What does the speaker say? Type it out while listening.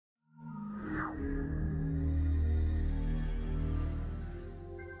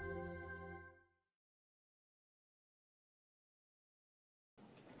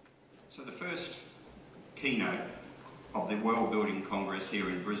So the first keynote of the World Building Congress here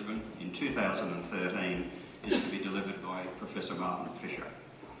in Brisbane in 2013 is to be delivered by Professor Martin Fischer.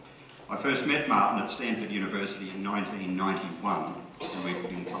 I first met Martin at Stanford University in 1991 and we've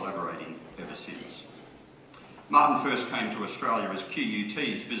been collaborating ever since. Martin first came to Australia as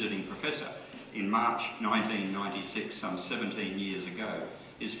QUT's visiting professor in March 1996, some 17 years ago,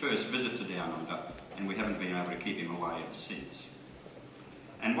 his first visit to Down Under, and we haven't been able to keep him away ever since.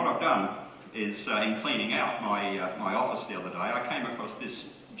 And what I've done is, in cleaning out my office the other day, I came across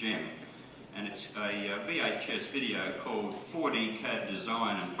this gem, and it's a VHS video called 4D CAD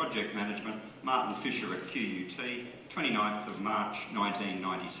Design and Project Management, Martin Fischer at QUT, 29th of March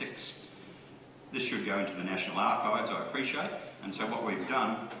 1996. This should go into the National Archives, I appreciate, and so what we've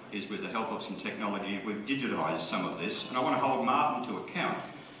done is, with the help of some technology, we've digitised some of this, and I want to hold Martin to account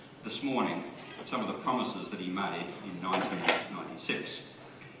this morning some of the promises that he made in 1996.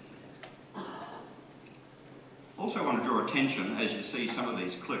 Also want to draw attention, as you see some of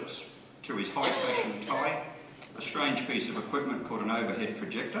these clips, to his high-fashion tie, a strange piece of equipment called an overhead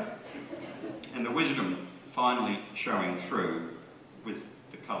projector, and the wisdom finally showing through with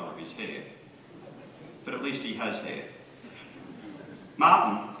the colour of his hair. But at least he has hair.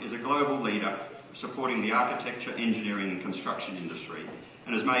 Martin is a global leader supporting the architecture, engineering and construction industry,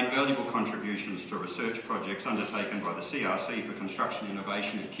 and has made valuable contributions to research projects undertaken by the CRC for Construction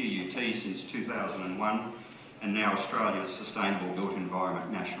Innovation at QUT since 2001, and now Australia's Sustainable Built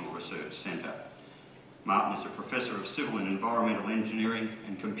Environment National Research Centre. Martin is a Professor of Civil and Environmental Engineering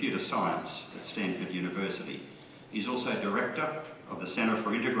and Computer Science at Stanford University. He's also Director of the Centre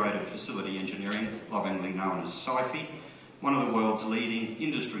for Integrated Facility Engineering, lovingly known as CIB, one of the world's leading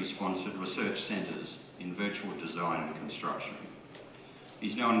industry-sponsored research centres in virtual design and construction.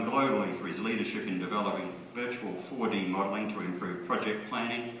 He's known globally for his leadership in developing virtual 4D modelling to improve project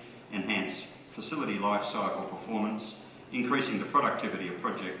planning, enhance facility life cycle performance, increasing the productivity of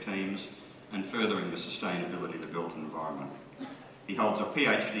project teams, and furthering the sustainability of the built environment. He holds a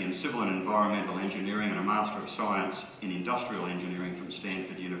PhD in Civil and Environmental Engineering and a Master of Science in Industrial Engineering from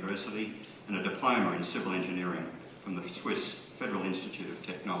Stanford University, and a Diploma in Civil Engineering from the Swiss Federal Institute of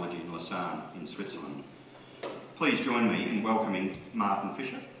Technology in Lausanne in Switzerland. Please join me in welcoming Martin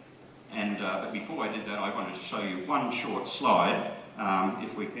Fischer. And but before I did that, I wanted to show you one short slide,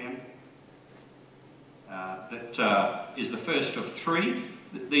 if we can. That is the first of three.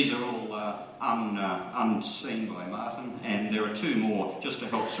 These are all unseen by Martin, and there are two more just to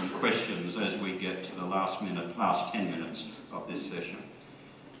help some questions as we get to the last 10 minutes of this session.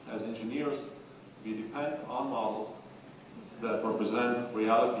 As engineers, we depend on models that represent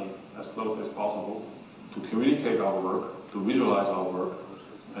reality as close as possible to communicate our work, to visualize our work,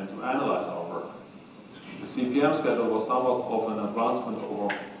 and to analyze our work. The CPM schedule was somewhat of an advancement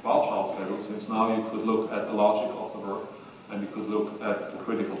over Bauchild schedule, since now you could look at the logic of the work and you could look at the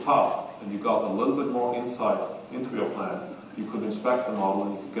critical path, and you got a little bit more insight into your plan. You could inspect the model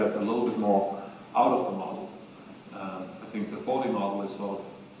and you could get a little bit more out of the model. I think the 4D model is sort of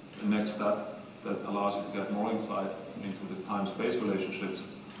the next step that allows you to get more insight into the time-space relationships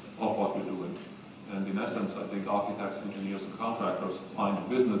of what you're doing. And in essence, I think architects, engineers and contractors find the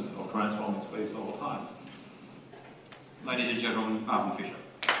business of transforming space over time. Ladies and gentlemen, Martin Fischer.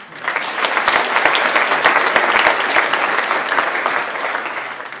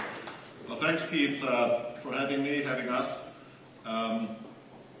 Well, thanks, Keith, for having me, having us. You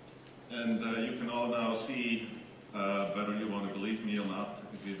can all now see whether you want to believe me or not,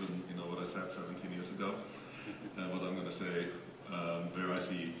 given what I said 17 years ago, and what I'm going to say, where I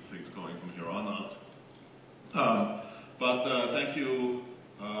see things going from here on out. Thank you,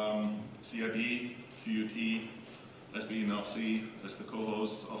 CIB, QUT, SBEnrc, as the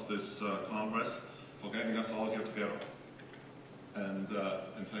co-hosts of this Congress, for getting us all here together.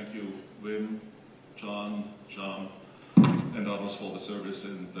 And thank you, Wim, John, and others for the service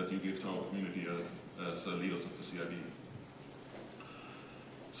that you give to our community as leaders of the CIB.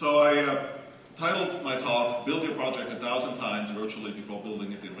 So I titled my talk, Build Your Project 1,000 Times Virtually Before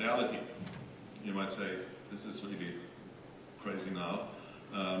Building It in Reality. You might say, this is really crazy now.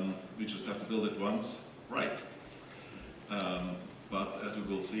 We just have to build it once, right? But as we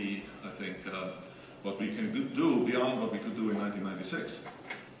will see, I think what we can do beyond what we could do in 1996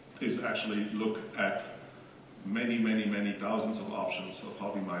 is actually look at many thousands of options of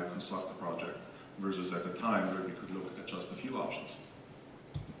how we might construct the project, versus at a time where we could look at just a few options.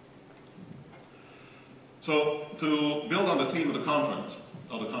 So to build on the theme of the conference,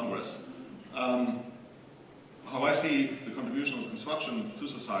 or the Congress, how I see the contribution of construction to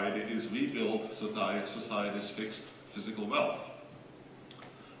society is we build society's fixed physical wealth.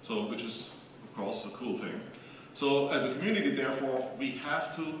 So, which is, of course, a cool thing. So, as a community, therefore, we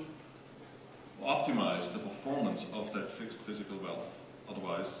have to optimize the performance of that fixed physical wealth.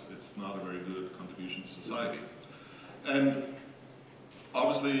 Otherwise, it's not a very good contribution to society. And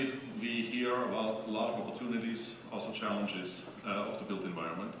obviously, we hear about a lot of opportunities, also challenges of the built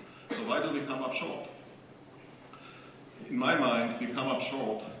environment. So why do we come up short? In my mind, we come up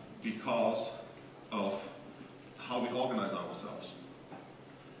short because of how we organize ourselves.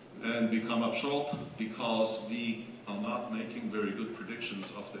 And we come up short because we are not making very good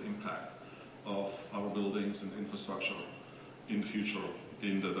predictions of the impact of our buildings and infrastructure in the future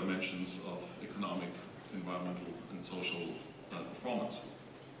in the dimensions of economic, environmental, and social performance.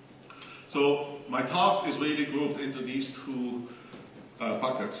 So my talk is really grouped into these two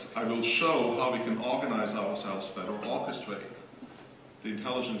buckets. I will show how we can organize ourselves better, orchestrate the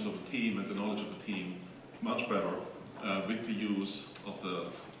intelligence of the team and the knowledge of the team much better with the use of the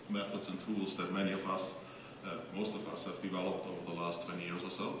methods and tools that many of us, most of us, have developed over the last 20 years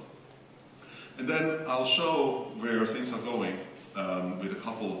or so. And then I'll show where things are going with a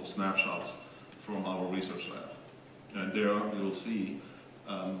couple snapshots from our research lab. And there you will see,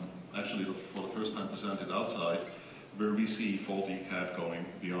 actually for the first time presented outside, where we see 4D CAD going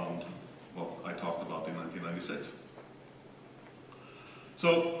beyond what I talked about in 1996.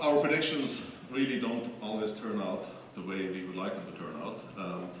 So our predictions really don't always turn out the way we would like them to turn out.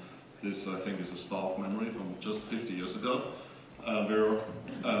 This, I think, is a stock memory from just 50 years ago, where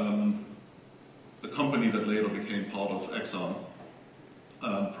the company that later became part of Exxon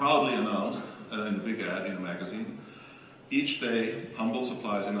proudly announced in a big ad in a magazine, each day Humboldt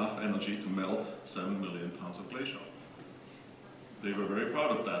supplies enough energy to melt 7 million tons of glacier. They were very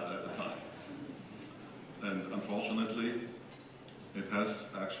proud of that at the time. And unfortunately, it has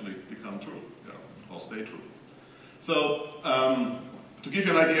actually become true, or stayed true. So, to give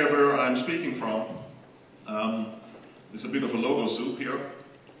you an idea where I'm speaking from, it's a bit of a logo soup here,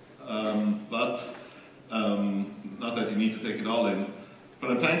 but not that you need to take it all in. But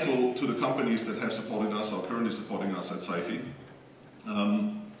I'm thankful to the companies that have supported us or currently supporting us at CIB,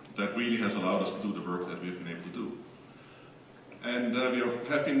 that really has allowed us to do the work that we've been able to do. And we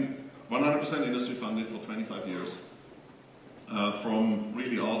have been 100% industry funded for 25 years from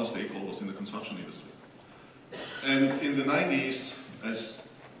really all the stakeholders in the construction industry. And in the 90s, as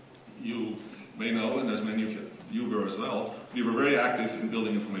you may know, and as many of you were as well, we were very active in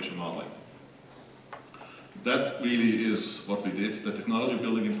building information modeling. That really is what we did, the technology of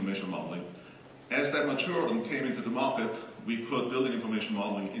building information modeling. As that matured and came into the market, we put building information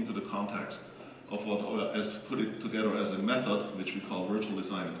modeling into the context of what, put it together as a method, which we call virtual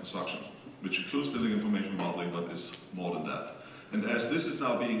design and construction, which includes building information modeling, but is more than that. And as this is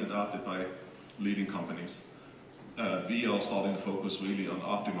now being adopted by leading companies, we are starting to focus really on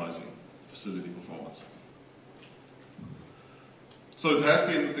optimizing facility performance. So it has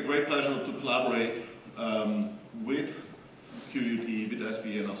been a great pleasure to collaborate with QUT, with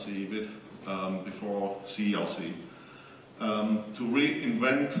SBEnrc, with before CERC, to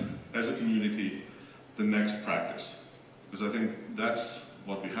reinvent as a community the next practice. Because I think that's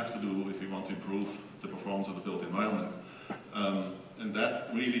what we have to do if we want to improve the performance of the built environment. And that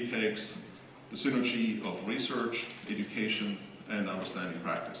really takes the synergy of research, education, and understanding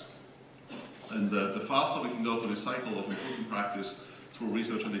practice. And the faster we can go through this cycle of improving practice through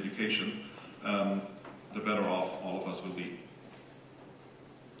research and education, the better off all of us will be.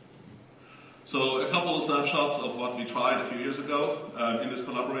 So a couple of snapshots of what we tried a few years ago in this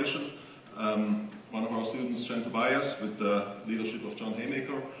collaboration. One of our students, Jen Tobias, with the leadership of John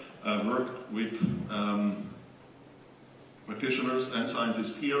Haymaker, worked with practitioners and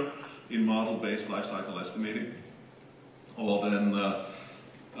scientists here in model-based life cycle estimating. Or then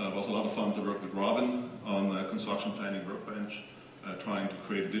it was a lot of fun to work with Robin on a construction planning workbench, trying to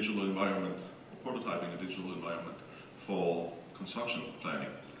create a digital environment, or prototyping a digital environment for construction planning,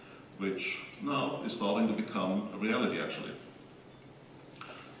 which now is starting to become a reality actually.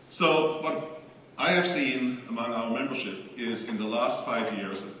 So what I have seen among our membership is in the last 5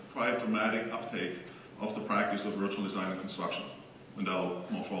 years a quite dramatic uptake of the practice of virtual design and construction. And I'll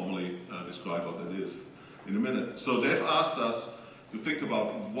more formally describe what that is in a minute. So they've asked us to think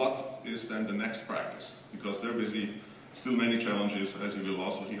about what is then the next practice, because they're busy, still many challenges, as you will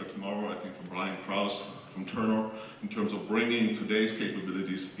also hear tomorrow, I think from Brian Krause, from Turner, in terms of bringing today's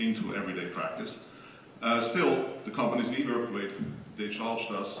capabilities into everyday practice. Still, the companies we work with, they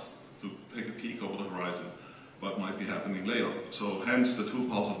charged us to take a peek over the horizon, what might be happening later. So hence the two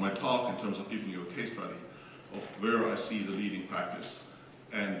parts of my talk in terms of giving you a case study of where I see the leading practice,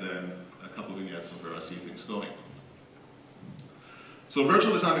 and then a couple of vignettes of where I see things going. So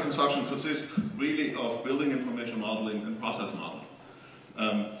virtual design and construction consists really of building information modeling and process modeling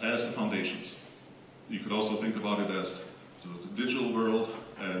as the foundations. You could also think about it as sort of the digital world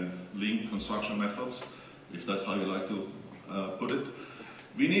and lean construction methods, if that's how you like to put it.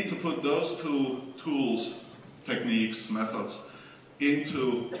 We need to put those two tools, techniques, methods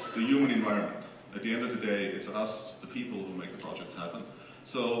into the human environment. At the end of the day, it's us, the people, who make the projects happen.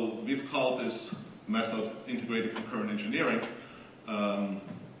 So we've called this method integrated concurrent engineering,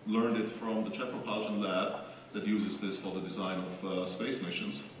 learned it from the Jet Propulsion Lab that uses this for the design of space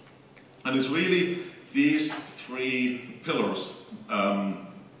missions. And it's really these three pillars,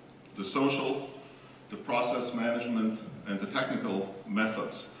 the social, the process management, and the technical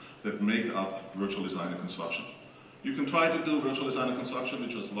methods that make up virtual design and construction. You can try to do virtual design and construction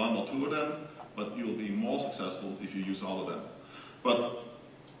with just one or two of them, but you'll be more successful if you use all of them. But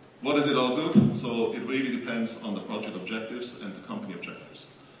what is it all good? So it really depends on the project objectives and the company objectives.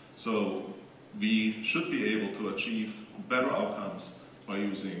 So we should be able to achieve better outcomes by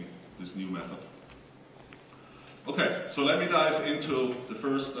using this new method. Okay, so let me dive into the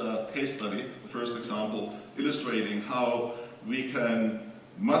first case study, the first example, illustrating how we can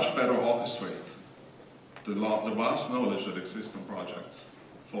much better orchestrate the vast knowledge that exists in projects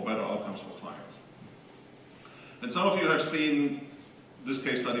for better outcomes for clients. And some of you have seen this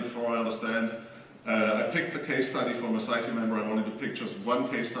case study before, I understand. I picked the case study from a CIB member. I wanted to pick just one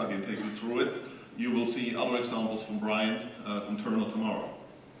case study and take you through it. You will see other examples from Brian from Turner tomorrow.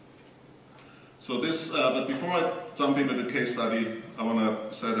 So this, but before I jump into the case study, I want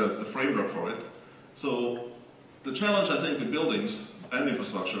to set the framework for it. So the challenge, I think, with buildings and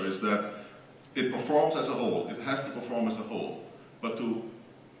infrastructure is that it performs as a whole. It has to perform as a whole. But to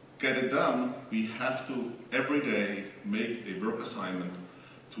get it done, we have to, every day, make a work assignment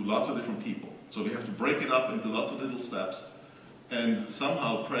to lots of different people. So we have to break it up into lots of little steps and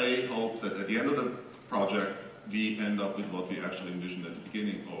somehow pray, hope that at the end of the project, we end up with what we actually envisioned at the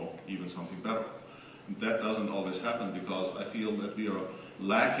beginning, or even something better. And that doesn't always happen because I feel that we are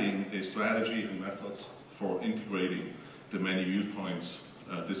lacking a strategy and methods for integrating the many viewpoints,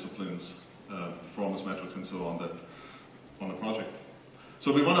 disciplines, performance metrics, and so on that on a project.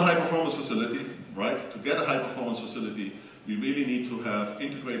 So we want a high-performance facility, right? To get a high-performance facility, we really need to have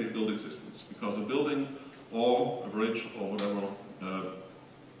integrated building systems because a building or a bridge or whatever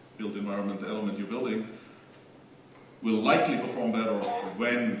built environment element you're building will likely perform better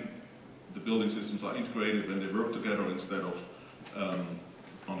when the building systems are integrated, when they work together instead of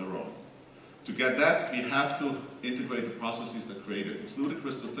on their own. To get that, we have to integrate the processes that create it. It's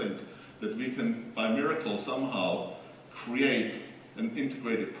ludicrous to think that we can, by miracle, somehow create an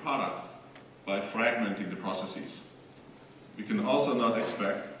integrated product by fragmenting the processes. We can also not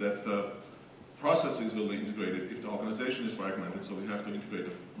expect that the processes will be integrated if the organization is fragmented, so we have to integrate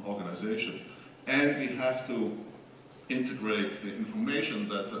the organization. And we have to integrate the information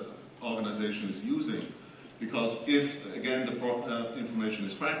that the organization is using. Because if, again, the information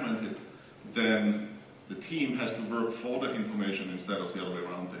is fragmented, then the team has to work for the information instead of the other way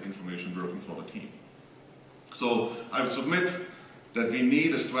around, the information working for the team. So I would submit that we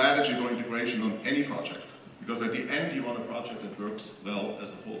need a strategy for integration on any project. Because at the end, you want a project that works well as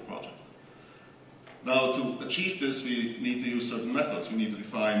a whole project. Now, to achieve this, we need to use certain methods. We need to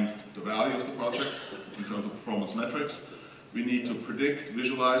define the value of the project in terms of performance metrics. We need to predict,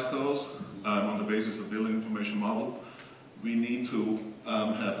 visualize those on the basis of building information model. We need to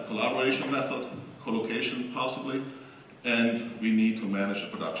have a collaboration method, collocation possibly, and we need to manage the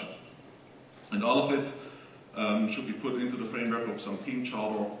production. And all of it should be put into the framework of some team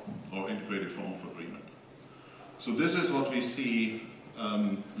charter or integrated form of agreement. So this is what we see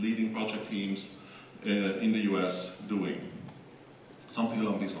leading project teams in the US doing, something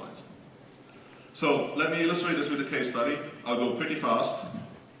along these lines. So let me illustrate this with a case study. I'll go pretty fast,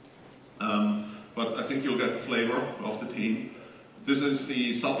 but I think you'll get the flavor of the team. This is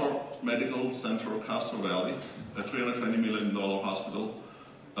the Sutter Medical Center, Castro Valley, a $320 million hospital,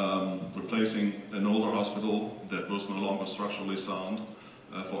 replacing an older hospital that was no longer structurally sound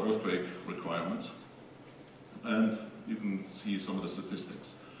for earthquake requirements. And you can see some of the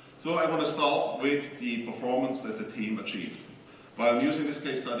statistics. So I want to start with the performance that the team achieved. While I'm using this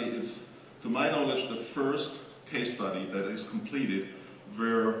case study, it's, to my knowledge, the first case study that is completed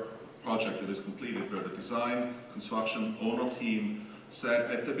where the design, construction, owner team said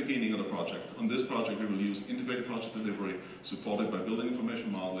at the beginning of the project, on this project we will use integrated project delivery supported by building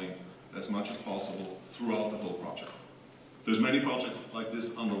information modeling as much as possible throughout the whole project. There's many projects like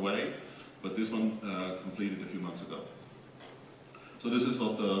this underway, but this one completed a few months ago. So this is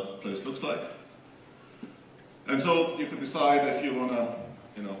what the place looks like. And so you can decide if you want to,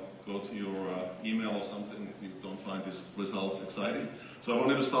 go to your email or something if you don't find these results exciting. So I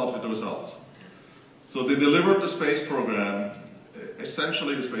wanted to start with the results. So they delivered the space program,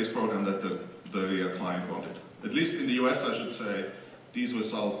 essentially the space program that the client wanted. At least in the US, I should say, these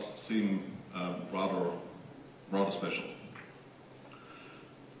results seem rather special.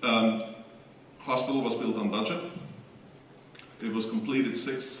 Hospital was built on budget. It was completed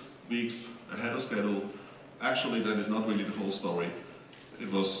 6 weeks ahead of schedule. Actually, that is not really the whole story.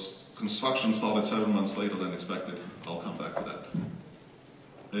 It was, construction started 7 months later than expected. I'll come back to that.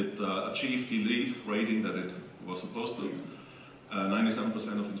 It achieved the LEED rating that it was supposed to.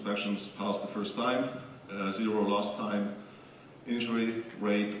 97% of inspections passed the first time, 0 lost time, injury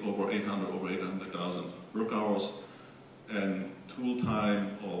rate over 800,000 work hours, and tool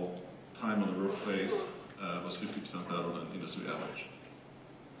time or time on the work phase was 50% better than industry average.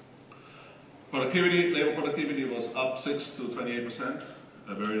 Productivity, labor productivity was up 6 to 28%,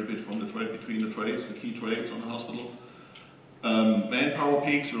 varied a bit from between the trades, the key trades on the hospital. Manpower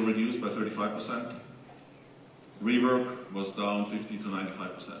peaks were reduced by 35%. Rework was down 50 to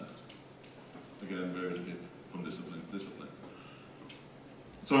 95%. Again, varied a bit from discipline to discipline.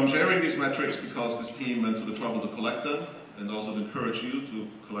 So I'm sharing these metrics because this team went to the trouble to collect them and also to encourage you to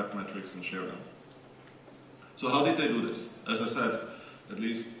collect metrics and share them. So how did they do this? As I said, at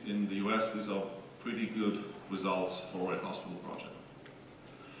least in the US, these are pretty good results for a hospital project.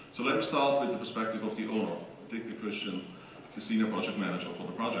 So let me start with the perspective of the owner, Dick Christian, the senior project manager for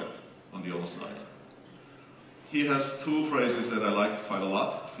the project on the other side. He has 2 phrases that I like quite a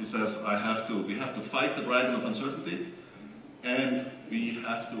lot. He says, we have to fight the dragon of uncertainty, and we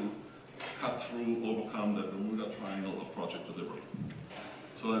have to cut through, overcome the Bermuda Triangle of project delivery.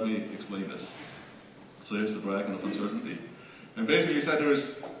 So let me explain this. So here's the dragon of uncertainty. And basically he said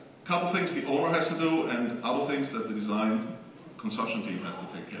there's a couple things the owner has to do and other things that the design construction team has to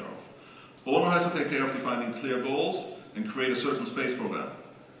take care of. Owner has to take care of defining clear goals and create a certain space program.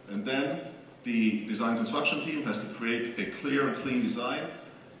 And then the design construction team has to create a clear and clean design,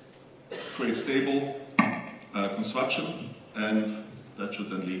 create stable construction, and that should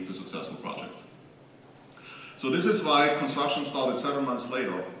then lead to a successful project. So this is why construction started 7 months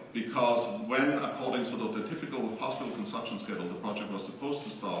later, because when, according to the typical hospital construction schedule, the project was supposed to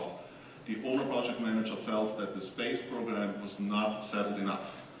start, the owner project manager felt that the space program was not settled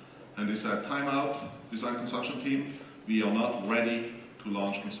enough. And they said, time out, design construction team, we are not ready to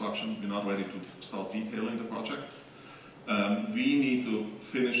launch construction, we're not ready to start detailing the project. We need to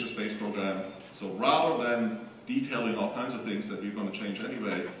finish the space program. So rather than detailing all kinds of things that we're going to change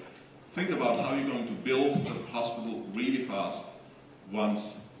anyway, think about how you're going to build the hospital really fast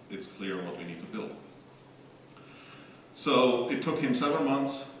once it's clear what we need to build. So it took him 7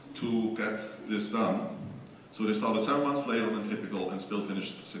 months to get this done. So they started 7 months later than typical and still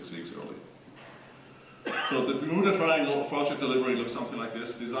finished 6 weeks early. So the Bermuda Triangle of project delivery looks something like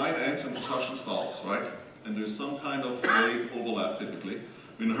this. Design ends and construction starts, right? And there's some kind of vague overlap typically.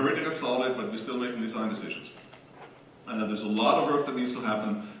 We're in a hurry to get started, but we're still making design decisions. And there's a lot of work that needs to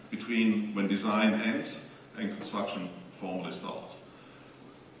happen between when design ends and construction formally starts.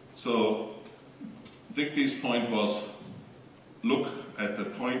 So Digby's point was, look at the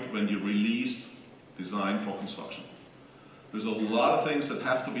point when you release design for construction. There's a lot of things that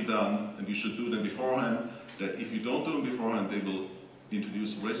have to be done, and you should do them beforehand, that if you don't do them beforehand, they will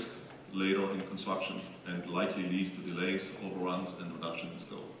introduce risk later in construction and likely lead to delays, overruns, and reduction in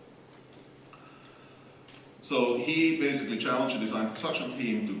scope. So he basically challenged the design construction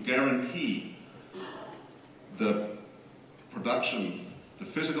team to guarantee the production, the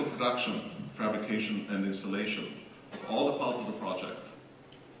physical production, fabrication, and installation of all the parts of the project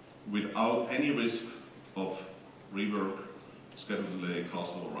without any risk of rework, schedule delay,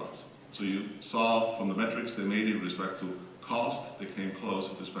 cost overruns. So you saw from the metrics they made it with respect to cost, they came close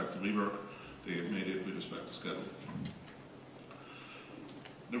with respect to rework, they made it with respect to schedule.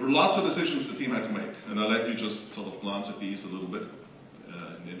 There were lots of decisions the team had to make, and I'll let you just sort of glance at these a little bit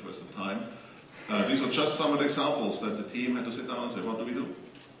in the interest of time. These are just some of the examples that the team had to sit down and say, what do we do?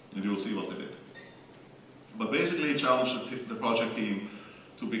 And you will see what they did. But basically he challenged the project team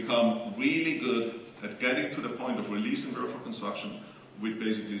to become really good at getting to the point of releasing work for construction with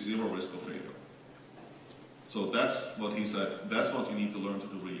basically zero risk of failure. So that's what he said, that's what you need to learn to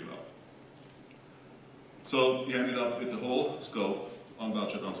do really well. So he ended up with the whole scope on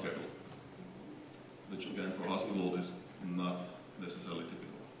budget, on schedule, which again for a hospital is not necessarily typical.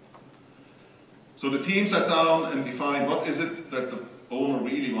 So the team sat down and defined what is it that the owner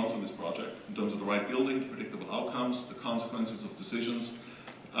really wants on this project in terms of the right building, predictable outcomes, the consequences of decisions,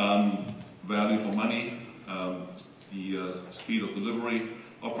 value for money, the speed of delivery,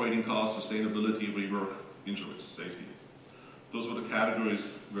 operating costs, sustainability, rework, injuries, safety. Those were the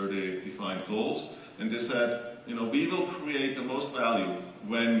categories where they defined goals, and they said, you know, we will create the most value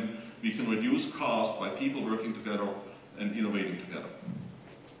when we can reduce cost by people working together and innovating together.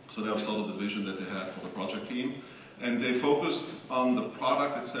 So that was sort of the vision that they had for the project team. And they focused on the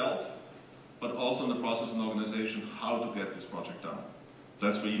product itself, but also on the process and organization, how to get this project done.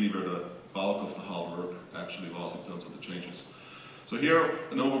 That's really where the bulk of the hard work actually was in terms of the changes. So here,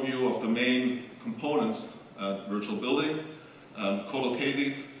 an overview of the main components: virtual building,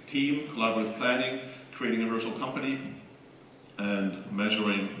 co-located team, collaborative planning, creating a virtual company, and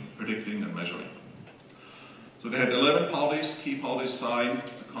measuring, predicting and measuring. So they had 11 parties, key parties sign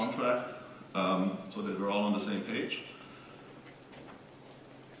the contract, so they were all on the same page.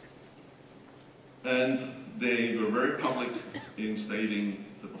 And they were very public in stating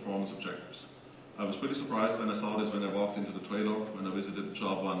the performance objectives. I was pretty surprised when I saw this when I walked into the trailer, when I visited the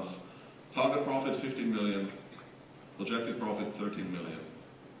job once. Target profit 15 million, projected profit 13 million.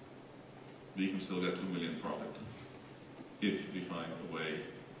 We can still get 2 million profit if we find a way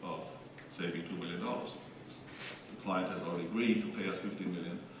of saving $2 million. The client has already agreed to pay us 15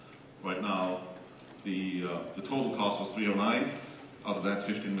 million. Right now, the total cost was 309. Out of that,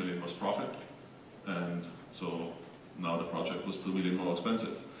 15 million was profit. And so now the project was 2 million more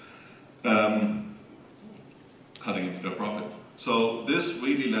expensive, cutting into their profit. So this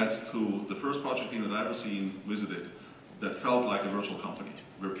really led to the first project team that I've ever seen visited that felt like a virtual company,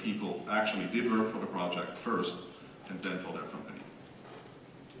 where people actually did work for the project first and then for their company.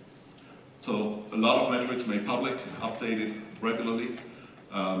 So a lot of metrics made public, updated regularly.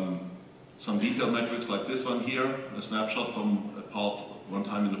 Some detailed metrics like this one here, a snapshot from a part one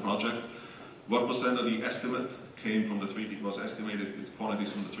time in the project. What percent of the estimate came from the 3D, was estimated with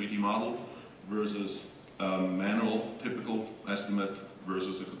quantities from the 3D model versus manual typical estimate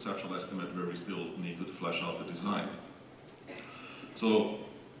versus a conceptual estimate where we still need to flesh out the design. So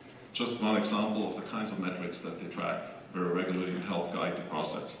just one example of the kinds of metrics that they tracked very regularly and helped guide the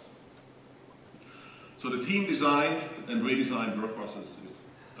process. So the team designed and redesigned work processes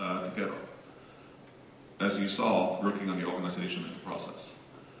together, as you saw, working on the organization and the process.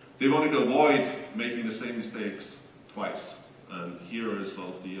 They wanted to avoid making the same mistakes twice. And here is sort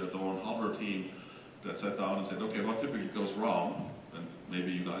of the door and hardware team that sat down and said, okay, what typically goes wrong? And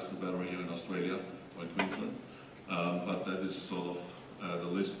maybe you guys do better here in Australia or in Queensland. But that is sort of the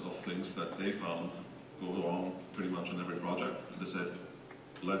list of things that they found go wrong pretty much on every project. And they said,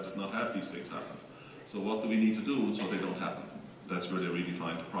 let's not have these things happen. So what do we need to do so they don't happen? That's where they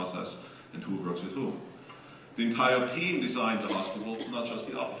redefined the process and who works with whom. The entire team designed the hospital, not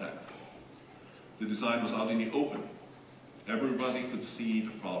just the architect. The design was out in the open. Everybody could see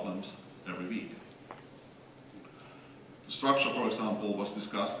the problems every week. The structure, for example, was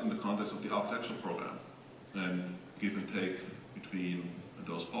discussed in the context of the architectural program and give and take between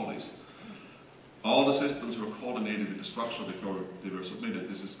those parties. All the systems were coordinated with the structure before they were submitted.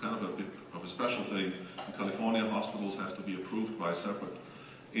 This is kind of a bit of a special thing. In California, hospitals have to be approved by a separate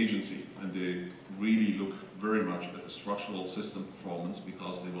agency, and they really look very much at the structural system performance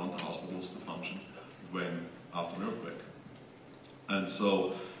because they want the hospitals to function when after an earthquake. And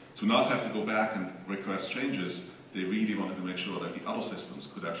so to not have to go back and request changes, they really wanted to make sure that the other systems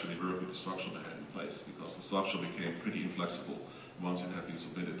could actually work with the structure they had in place, because the structure became pretty inflexible once it had been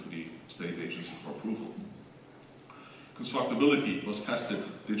submitted to the state agency for approval. Constructability was tested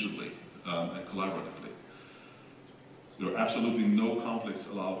digitally and collaboratively. There were absolutely no conflicts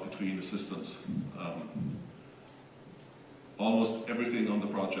allowed between the systems. Almost everything on the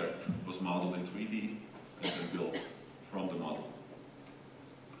project was modeled in 3D and then built from the model.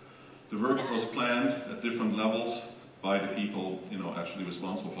 The work was planned at different levels by the people, actually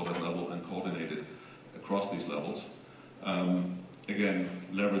responsible for that level and coordinated across these levels. Again,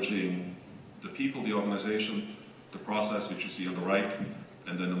 leveraging the people, the organization, the process, which you see on the right,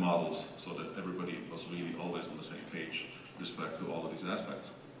 and then the models, so that everybody was really always on the same page with respect to all of these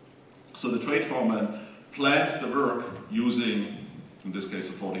aspects. So the trade foreman planned the work using, in this case,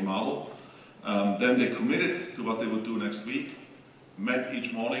 a 4D model. Then they committed to what they would do next week, met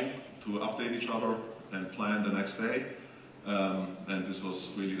each morning to update each other and plan the next day. And this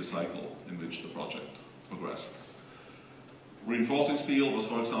was really the cycle in which the project progressed. Reinforcing steel was,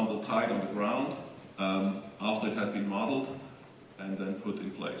 for example, tied on the ground after it had been modeled and then put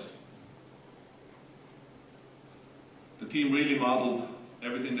in place. The team really modeled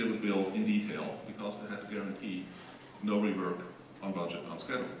everything they would build in detail because they had to guarantee no rework, on budget, on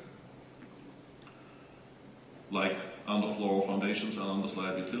schedule. like underfloor foundations and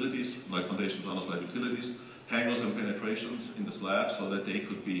under-slab utilities, hangers and penetrations in the slab so that they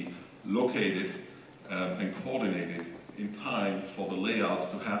could be located and coordinated in time for the layout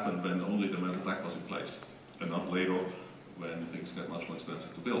to happen when only the metal deck was in place, and not later when things get much more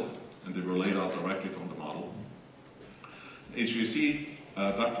expensive to build. And they were laid out directly from the model. HVAC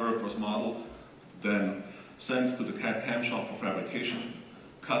ductwork was modeled, then sent to the CAD/CAM shop for fabrication,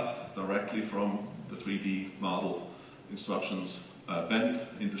 cut directly from the 3D model instructions, bent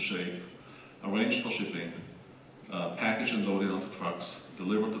into shape, arranged for shipping, packaged and loaded onto trucks,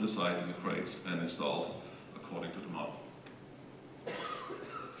 delivered to the site in the crates, and installed according to the model.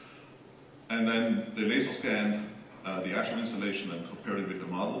 And then they laser scanned the actual installation and compared it with the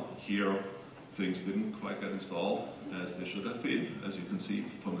model. Here, things didn't quite get installed as they should have been, as you can see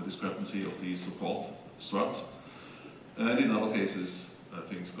from the discrepancy of these support struts. And in other cases,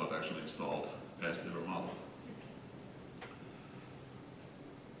 things got actually installed as they were modeled.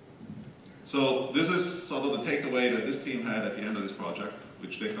 So this is sort of the takeaway that this team had at the end of this project,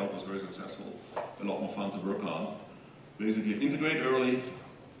 which they felt was very successful, a lot more fun to work on. Basically, integrate early,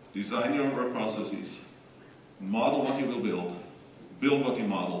 design your work processes, model what you will build what you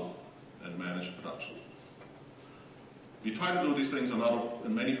model, and manage production. We try to do these things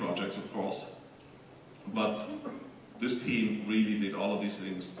in many projects, of course, but this team really did all of these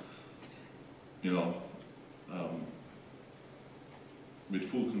things, with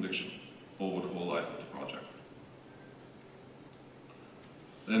full conviction over the whole life of the project.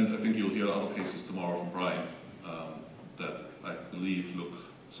 And I think you'll hear other cases tomorrow from Brian that I believe look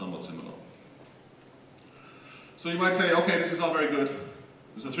somewhat similar. So you might say, okay, this is all very good.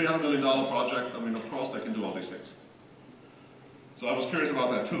 It's a $300 million project. I mean, of course they can do all these things. So I was curious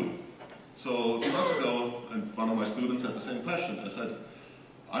about that too. So a few months ago, and one of my students had the same question. I said,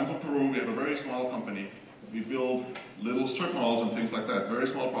 I'm from Peru, we have a very small company. We build little strip malls and things like that, very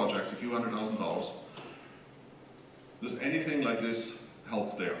small projects, a few $100,000. Does anything like this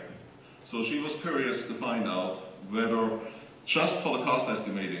help there? So she was curious to find out whether, just for the cost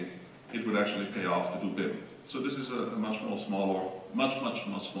estimating, it would actually pay off to do BIM. So this is a much smaller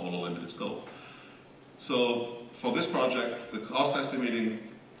limited scope. So for this project, the cost estimating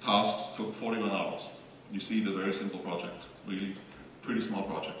tasks took 41 hours. You see the very simple project, really pretty small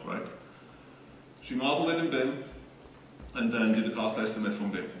project, right? She modeled it in BIM and then did the cost estimate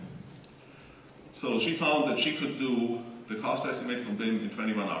from BIM. So she found that she could do the cost estimate from BIM in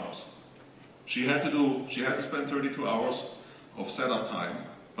 21 hours. She had to spend 32 hours of setup time,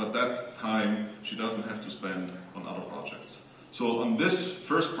 but that time she doesn't have to spend on other projects. So on this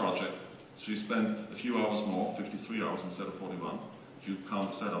first project, she spent a few hours more, 53 hours instead of 41, if you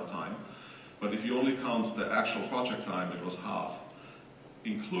count the setup time. But if you only count the actual project time, it was half,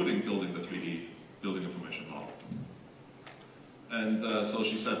 including building the 3D building information model. And so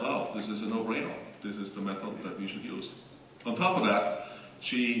she said, wow, this is a no-brainer. This is the method that we should use. On top of that,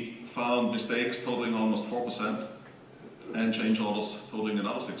 she found mistakes totaling almost 4% and change orders totaling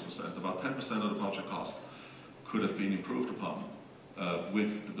another 6%. About 10% of the project cost could have been improved upon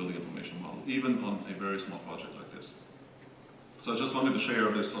with the building information model, even on a very small project like this. So I just wanted to share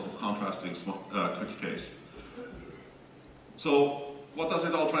this sort of contrasting quick case. So what does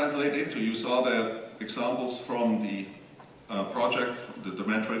it all translate into? You saw the examples from the project, the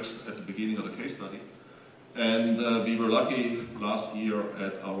metrics at the beginning of the case study. And we were lucky last year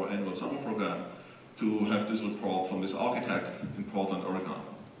at our annual summer program to have this report from this architect in Portland, Oregon.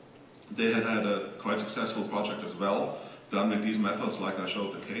 They had had a quite successful project as well, done with these methods like I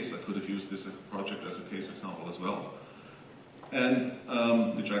showed the case. I could have used this project as a case example as well. And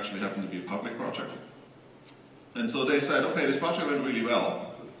which actually happened to be a public project. And so they said, okay, this project went really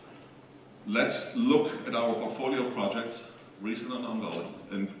well. Let's look at our portfolio of projects, recent and ongoing,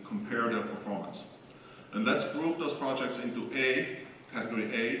 and compare their performance. And let's group those projects into A, category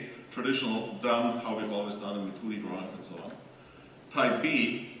A, traditional, done how we've always done it with 2D drawings and so on. Type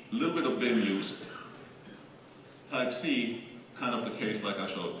B, a little bit of BIM used. Type C, kind of the case like I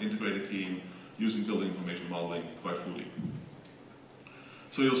showed, integrated team, using building information modeling quite fully.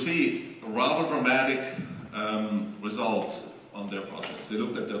 So you'll see rather dramatic results on their projects. They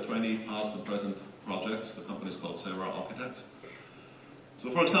looked at their 20 past and present projects. The company is called Sarah Architects. So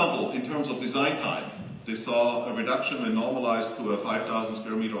for example, in terms of design time, they saw a reduction when normalized to a 5,000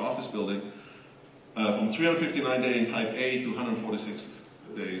 square meter office building from 359 days in Type A to 146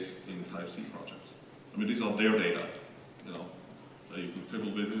 days in Type C projects. I mean, these are their data, you know. You can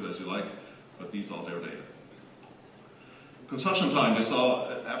quibble with it as you like, but these are their data. Construction time, they saw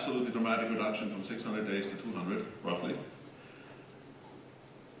an absolutely dramatic reduction from 600 days to 200, roughly.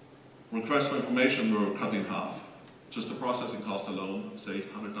 requests for information were cut in half. Just the processing costs alone saved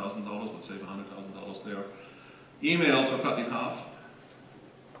 $100,000, would save $100,000 there. Emails were cut in half.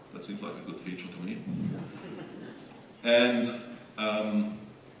 That seems like a good feature to me. And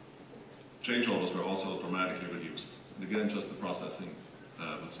change orders were also dramatically reduced. And again, just the processing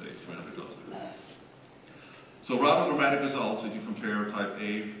would save $300,000. So rather dramatic results if you compare type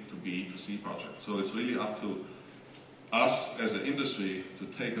A to B to C projects. So it's really up to us as an industry to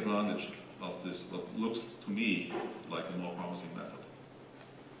take advantage of this, what looks to me like a more promising method.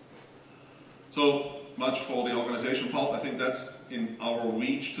 So much for the organization part. I think that's in our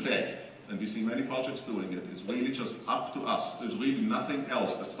reach today. And we see many projects doing it. It's really just up to us. There's really nothing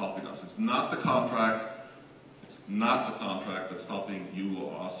else that's stopping us. It's not the contract. It's not the contract that's stopping you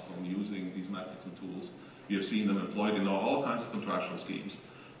or us from using these methods and tools. We have seen them employed in all kinds of contractual schemes.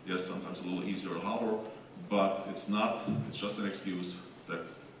 Yes, sometimes a little easier or harder, but it's not, it's just an excuse that,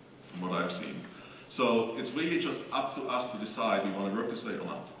 from what I've seen. So it's really just up to us to decide we want to work this way or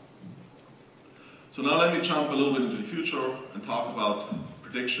not. So now let me jump a little bit into the future and talk about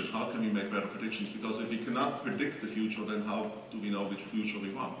prediction. How can we make better predictions? Because if we cannot predict the future, then how do we know which future we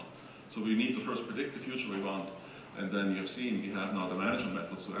want? So we need to first predict the future we want, and then you have seen we have now the management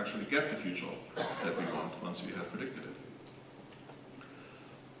methods to actually get the future that we want once we have predicted it.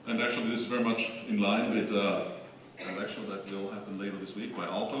 And actually this is very much in line with a lecture that will happen later this week by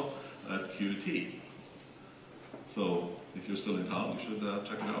Alto at QUT. So if you're still in town, you should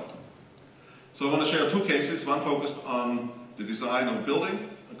check it out. So I want to share two cases, one focused on the design of building,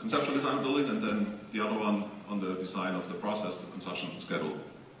 the conceptual design of building, and then the other one on the design of the process, the construction schedule,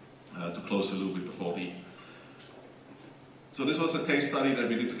 to close the loop with the 4D. So this was a case study that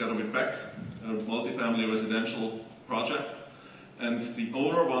we did together with Beck, a multifamily residential project, and the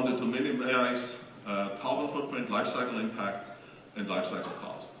owner wanted to minimize carbon footprint, life cycle impact, and life cycle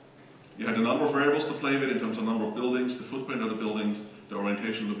cost. You had a number of variables to play with in terms of number of buildings, the footprint of the buildings, the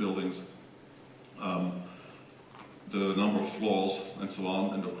orientation of the buildings, the number of floors, and so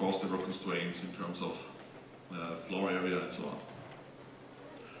on, and of course there were constraints in terms of floor area and so on.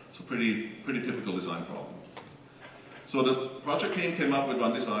 So pretty typical design problem. So the project team came up with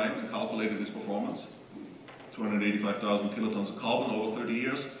one design and calculated its performance. 285,000 kilotons of carbon over 30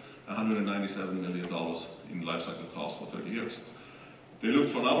 years, $197 million in life cycle cost for 30 years. They looked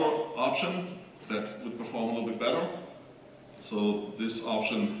for another option that would perform a little bit better. So this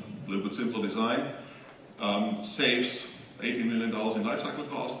option, a little bit simpler design, saves $18 million in life cycle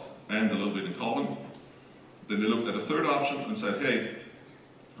cost and a little bit in carbon. Then they looked at a third option and said, hey,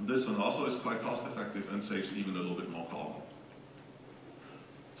 this one also is quite cost effective and saves even a little bit more carbon.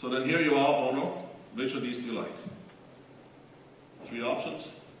 So then here you are, owner. Which of these do you like? Three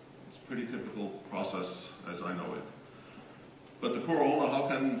options. It's a pretty typical process as I know it. But the poor owner, how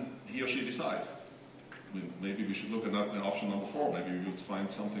can he or she decide? I mean, maybe we should look at option number 4. Maybe we would find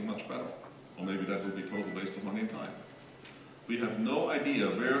something much better. Or maybe that would be a total waste of money and time. We have no idea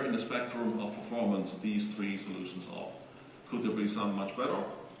where in the spectrum of performance these three solutions are. Could there be some much better?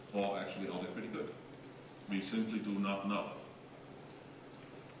 Or actually are they pretty good? We simply do not know.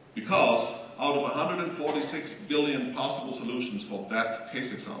 Because out of 146 billion possible solutions for that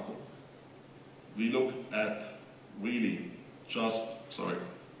case example, we look at really just a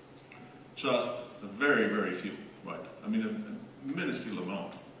very, very few, right? I mean, a minuscule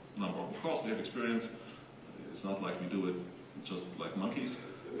number. Of course, we have experience. It's not like we do it just like monkeys,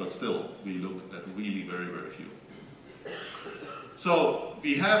 but still, we look at really very, very few. So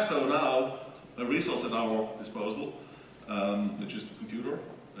we have, though, now a resource at our disposal, which is the computer,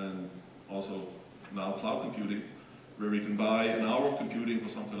 and also now cloud computing, where we can buy an hour of computing for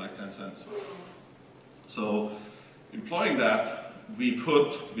something like 10 cents. So employing that, we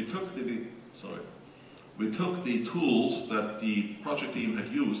took the tools that the project team had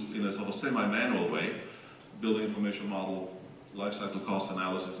used in a sort of semi-manual way, building information model, lifecycle cost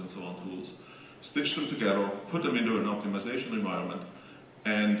analysis, and so on tools, stitched them together, put them into an optimization environment,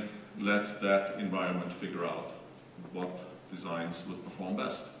 and let that environment figure out what designs would perform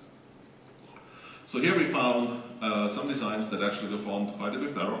best. So here we found some designs that actually performed quite a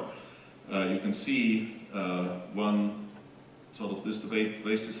bit better. You can see one sort of this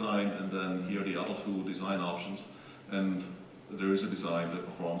base design, and then here the other two design options. And there is a design that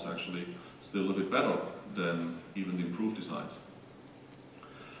performs actually still a bit better than even the improved designs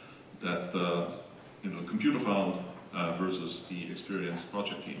that the computer found versus the experienced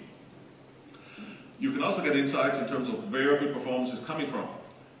project team. You can also get insights in terms of where good performance is coming from.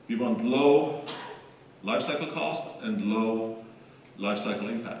 We want low lifecycle cost and low lifecycle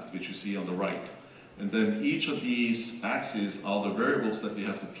impact, which you see on the right. And then each of these axes are the variables that we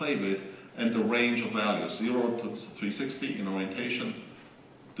have to play with and the range of values, 0 to 360 in orientation,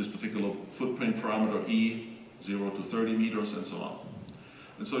 this particular footprint parameter E, 0 to 30 meters, and so on.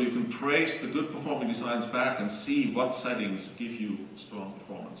 And so you can trace the good performing designs back and see what settings give you strong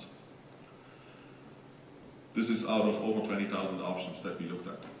performance. This is out of over 20,000 options that we looked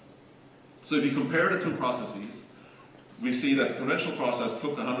at. So if you compare the two processes, we see that the conventional process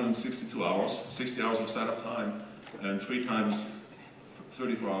took 162 hours, 60 hours of setup time, and 3 times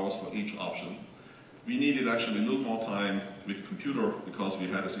 34 hours for each option. We needed actually a little more time with the computer because we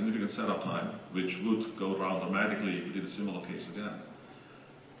had a significant setup time, which would go down dramatically if we did a similar case again.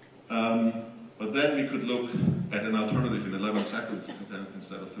 But then we could look at an alternative in 11 seconds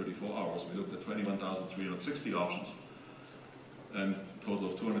instead of 34 hours. We looked at 21,360 options and a total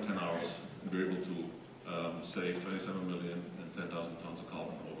of 210 hours, and we were able to save 27 million and 10,000 tons of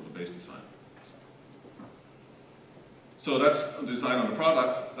carbon over the base design. So that's the design on the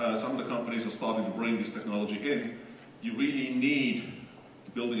product. Some of the companies are starting to bring this technology in. You really need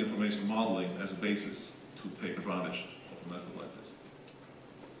building information modeling as a basis to take advantage of a method like this.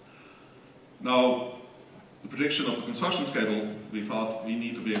 Now, the prediction of the construction schedule, we thought we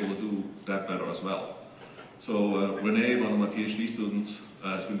need to be able to do that better as well. So Rene, one of my PhD students,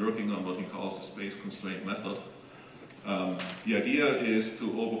 has been working on what he calls the space constraint method. The idea is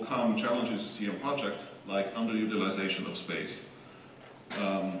to overcome challenges you see on projects like underutilization of space,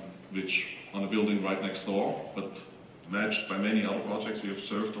 which on a building right next door, but matched by many other projects we have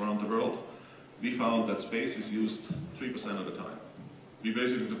served around the world, we found that space is used 3% of the time. We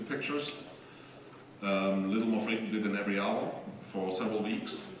basically took pictures a little more frequently than every hour for several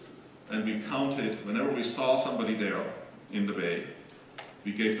weeks, and we counted whenever we saw somebody there in the bay,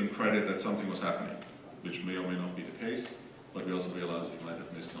 we gave them credit that something was happening, which may or may not be the case, but we also realized we might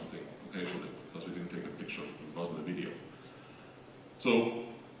have missed something occasionally because we didn't take a picture, it wasn't a video. So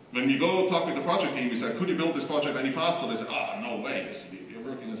when you go talk with the project team, we said, could you build this project any faster? They said, no way, we're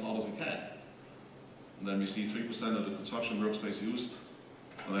working as hard as we can. And then we see 3% of the construction workspace used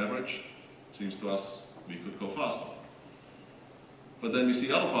on average. Seems to us we could go faster. But then we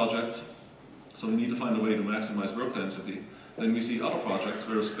see other projects, so we need to find a way to maximize work density. Then we see other projects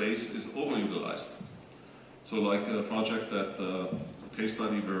where space is overutilized. So like a project that, a case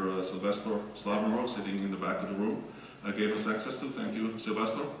study where Sylvester Slavenberg, sitting in the back of the room, gave us access to, thank you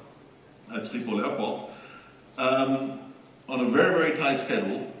Sylvester, at Schiphol Airport, on a very, very tight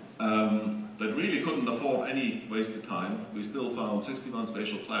schedule that really couldn't afford any wasted time. We still found 61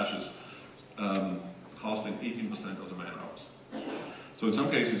 spatial clashes costing 18% of the man hours. So in some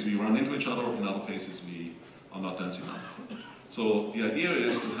cases we run into each other, in other cases we are not dense enough. So the idea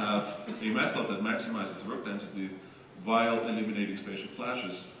is to have a method that maximizes work density while eliminating spatial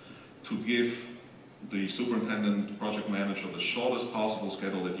clashes to give the superintendent, project manager, the shortest possible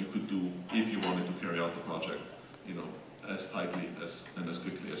schedule that you could do if you wanted to carry out the project, as tightly and as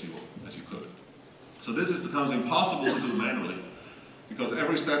quickly as you could. So this becomes impossible to do manually, because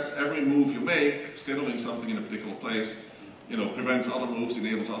every step, every move you make, scheduling something in a particular place, prevents other moves,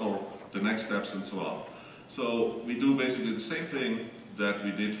 enables the next steps, and so on. So we do basically the same thing that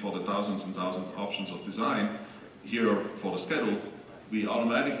we did for the thousands and thousands of options of design. Here for the schedule, we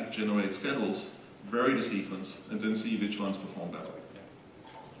automatically generate schedules, vary the sequence, and then see which ones perform better.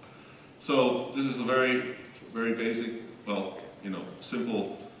 So this is a very, very basic,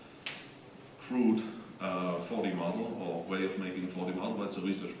 simple, crude 4D model, or way of making a 4D model. That's a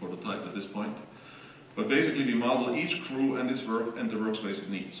research prototype at this point. But basically we model each crew and its work and the workspace it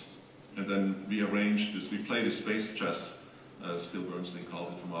needs. And then we arrange this, we play this space chess, as Phil Bernstein calls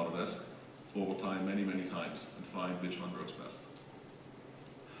it from Autodesk, over time, many, many times, and find which one works best.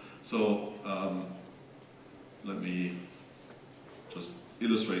 So let me just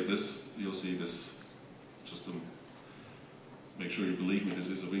illustrate this. You'll see this, just to make sure you believe me, this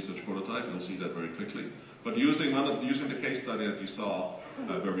is a research prototype. You'll see that very quickly. But using the case study that you saw,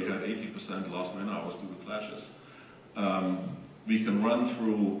 where we had 80% lost man hours due to clashes, we can run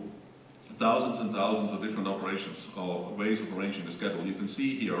through thousands and thousands of different operations or ways of arranging the schedule. You can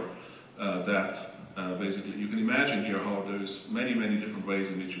see here that basically you can imagine here how there's many, many different ways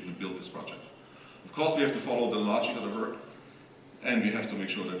in which you can build this project. Of course, we have to follow the logic of the work, and we have to make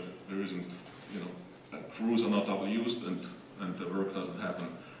sure that there isn't, crews are not double used and the work doesn't happen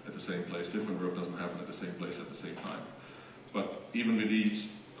at the same place. Different work doesn't happen at the same place at the same time. But even with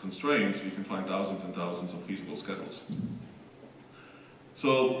these constraints, we can find thousands and thousands of feasible schedules.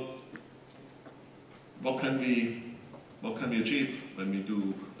 So what can we achieve when we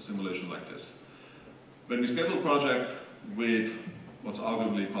do a simulation like this? When we schedule a project with what's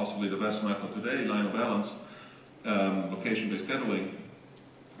arguably possibly the best method today, line of balance, location-based scheduling,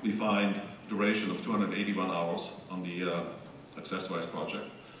 we find duration of 281 hours on the AccessWise project.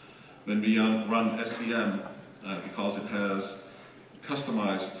 When we run SCM, because it has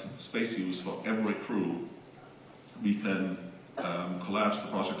customized space use for every crew, we can collapse the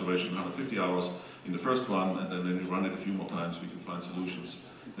project duration to 150 hours in the first one, and then when we run it a few more times, we can find solutions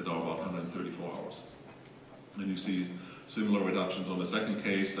that are about 134 hours. And you see similar reductions on the second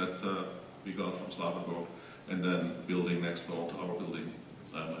case that we got from Slavenburg, and then building next door to our building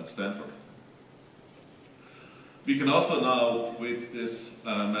at Stanford. We can also now, with this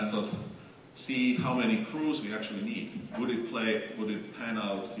method, see how many crews we actually need. Would it pan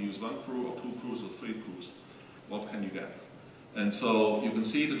out to use one crew or two crews or three crews? What can you get? And so you can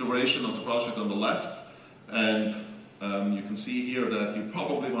see the duration of the project on the left, and you can see here that you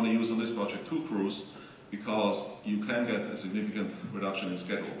probably want to use on this project 2 crews, because you can get a significant reduction in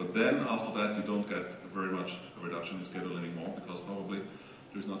schedule. But then after that you don't get very much a reduction in schedule anymore, because probably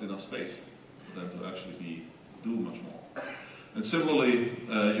there's not enough space for them to actually do much more. And similarly,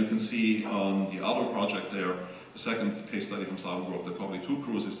 you can see on the other project there, the second case study from Slavenburg, that probably 2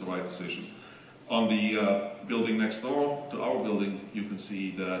 crews is the right decision. On the building next door to our building, you can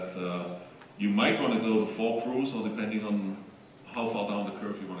see that you might want to go to 4 crews, or depending on how far down the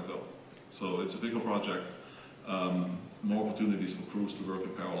curve you want to go. So it's a bigger project, more opportunities for crews to work in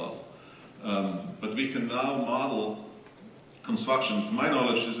parallel. But we can now model construction. To my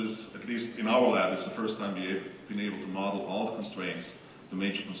knowledge, this is, at least in our lab, it's the first time we've been able to model all the constraints, the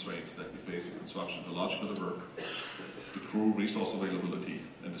major constraints that we face in construction: the logic of the work, the crew resource availability,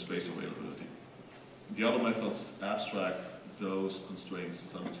 and the space availability. The other methods abstract those constraints to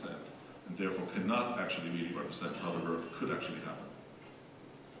some extent, and therefore cannot actually really represent how the work could actually happen.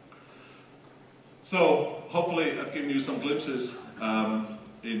 So hopefully I've given you some glimpses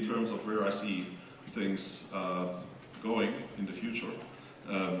in terms of where I see things going in the future.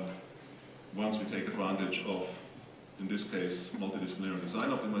 Once we take advantage of, in this case, multidisciplinary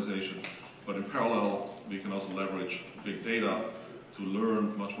design optimization, but in parallel we can also leverage big data to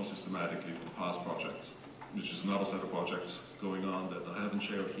learn much more systematically from past projects, which is another set of projects going on that I haven't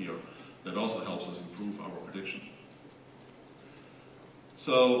shared here that also helps us improve our prediction.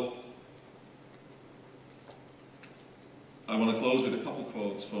 So I want to close with a couple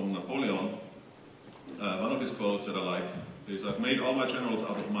quotes from Napoleon. One of his quotes that I like is, "I've made all my generals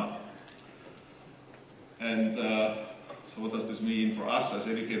out of mud." And so what does this mean for us as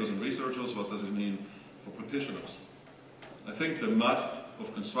educators and researchers? What does it mean for practitioners? I think the mud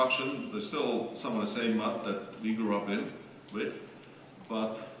of construction, there's still some of the same mud that we grew up with,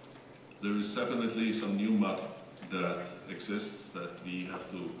 but there is definitely some new mud that exists that we have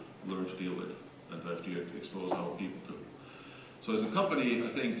to learn to deal with and have to expose our people to. So as a company, I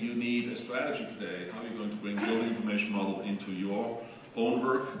think you need a strategy today, how you're going to bring building information model into your own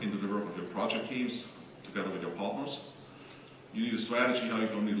work, into the work of your project teams, together with your partners. You need a strategy how you're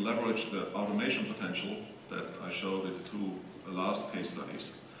going to leverage the automation potential that I showed in the 2 last case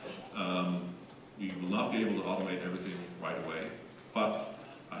studies. We will not be able to automate everything right away, but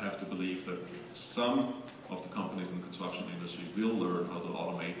I have to believe that some of the companies in the construction industry will learn how to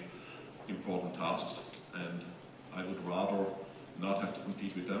automate important tasks, and I would rather not have to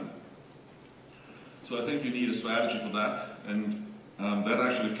compete with them. So I think you need a strategy for that, and that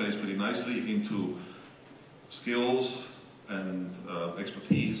actually plays pretty nicely into skills and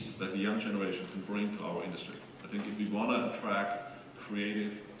expertise that the young generation can bring to our industry. I think if we want to attract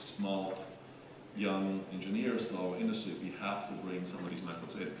creative, smart, young engineers to our industry, we have to bring some of these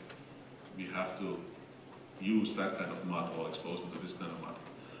methods in. We have to use that kind of mud or expose them to this kind of mud.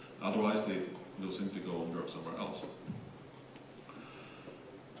 Otherwise, they will simply go and work somewhere else.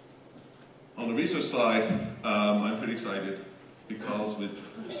 On the research side, I'm pretty excited because with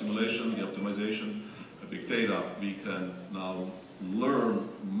the simulation, the optimization, big data, we can now learn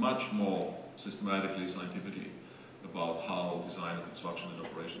much more systematically, scientifically about how design and construction and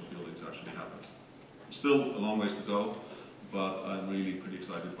operation of buildings actually happens. Still a long ways to go, but I'm really pretty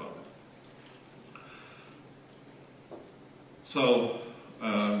excited about it. So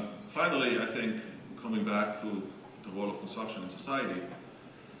finally, I think coming back to the role of construction in society,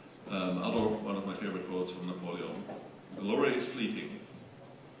 one of my favorite quotes from Napoleon: "Glory is fleeting."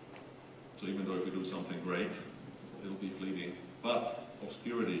 So even though if we do something great, it'll be fleeting, but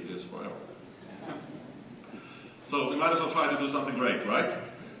obscurity is forever. So we might as well try to do something great, right?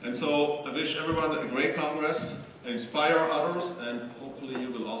 And so I wish everyone a great Congress, inspire others, and hopefully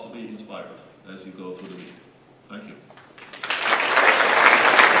you will also be inspired as you go through the week. Thank you.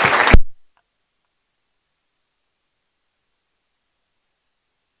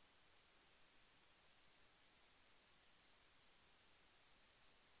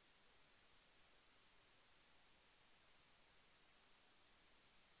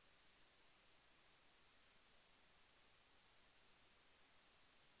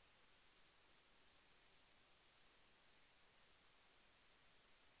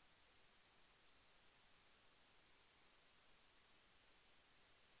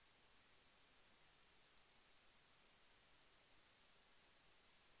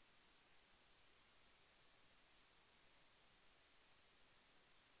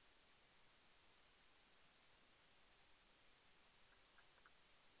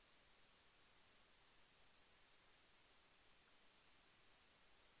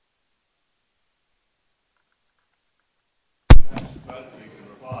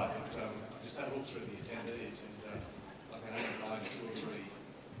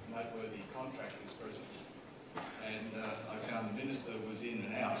 noteworthy contractors present, and I found the Minister was in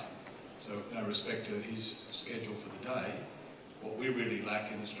and out, so with no respect to his schedule for the day. What we really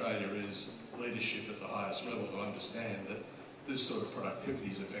lack in Australia is leadership at the highest level to understand that this sort of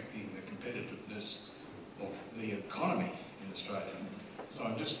productivity is affecting the competitiveness of the economy in Australia. So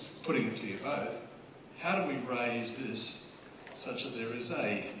I'm just putting it to you both. How do we raise this such that there is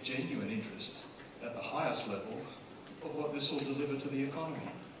a genuine interest at the highest level of what this will deliver to the economy?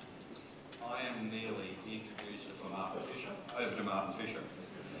 I am merely the introducer for Martin Fischer. Over to Martin Fischer.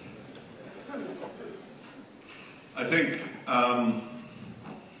 I think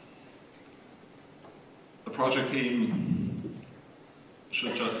the project team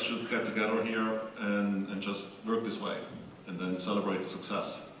should get together here and just work this way and then celebrate the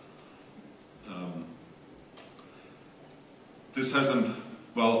success. This hasn't,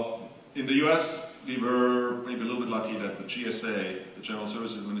 well, in the US we were maybe a little bit lucky that the GSA, the General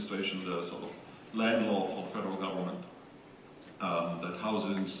Services Administration, the sort of landlord for the federal government, that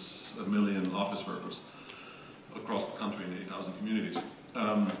houses 1 million office workers across the country in 8,000 communities,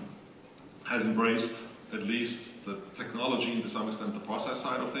 has embraced at least the technology and to some extent the process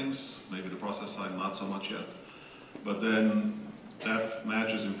side of things, maybe the process side not so much yet. But then that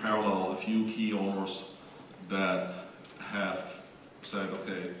matches in parallel a few key owners that have said,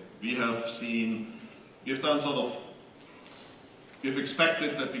 okay, we've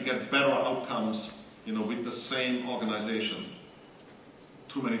expected that we get better outcomes, you know, with the same organization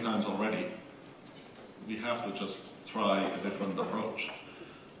too many times already. We have to just try a different approach.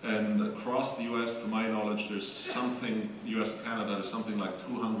 And across the US, to my knowledge, there's something, US and Canada, there's something like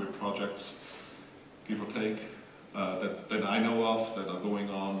 200 projects, give or take, that I know of that are going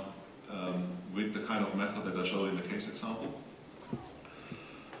on with the kind of method that I showed in the case example.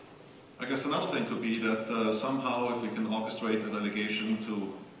 I guess another thing could be that somehow if we can orchestrate a delegation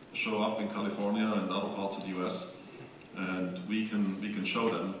to show up in California and other parts of the US, and we can show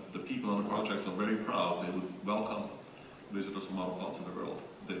them the people on the projects are very proud. They would welcome visitors from other parts of the world.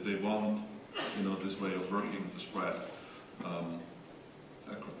 They want, you know, this way of working to spread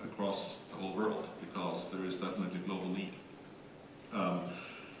across the whole world, because there is definitely global need.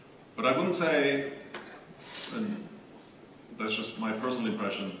 But I wouldn't say, and that's just my personal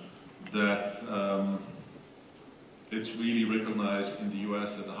impression, that it's really recognized in the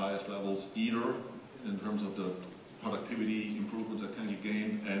US at the highest levels either in terms of the productivity improvements that can be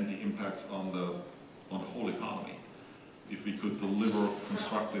gained and the impacts on the whole economy. If we could deliver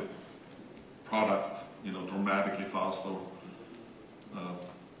constructed product, you know, dramatically faster,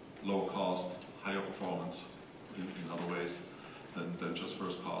 lower cost, higher performance in other ways than just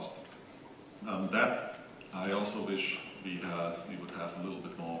first cost. That I also wish we would have a little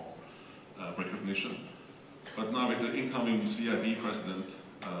bit more recognition. But now with the incoming CIB president,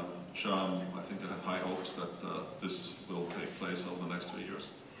 Sean, I think I have high hopes that this will take place over the next 3 years.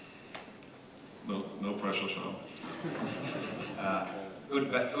 No pressure, Sean.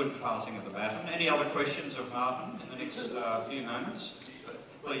 Good passing of the baton. Any other questions of Martin in the next few moments?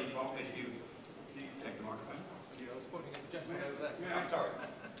 Please, Bob, if you take the microphone. Yeah, I was pointing at the gentleman over there. I'm sorry.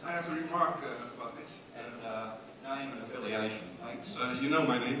 I have a remark about this. And name and affiliation, thanks. You know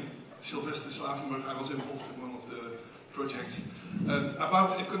my name, Sylvester Slavenberg. I was involved in one of the projects.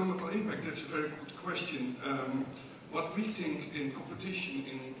 About economical impact, that's a very good question. What we think in competition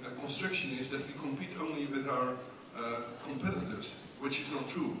in construction is that we compete only with our competitors, which is not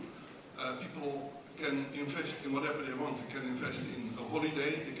true. People can invest in whatever they want. They can invest in a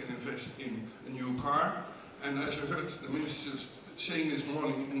holiday, they can invest in a new car. And as I heard the minister saying this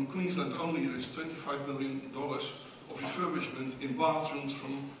morning, in Queensland only there is $25 million of refurbishment in bathrooms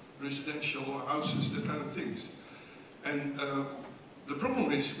from residential houses, that kind of things. And the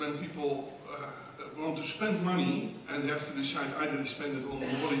problem is when people want to spend money and they have to decide either they spend it on a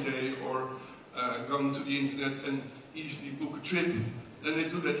holiday or going to the internet and easily book a trip, then they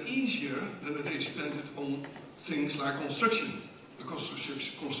do that easier than that they spend it on things like construction. Because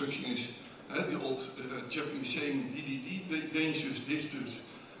construction is the old Japanese saying, DDD, dangerous, distress,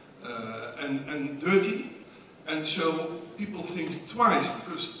 and dirty. And so people think twice,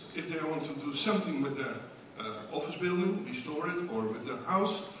 because if they want to do something with their office building, restore it, or with their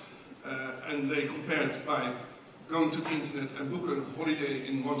house, and they compare it by going to the internet and book a holiday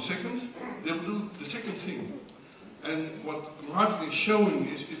in 1 second, they'll do the second thing. And what Martin is showing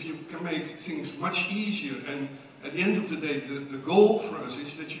is if you can make things much easier, and at the end of the day, the goal for us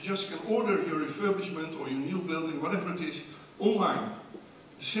is that you just can order your refurbishment or your new building, whatever it is, online.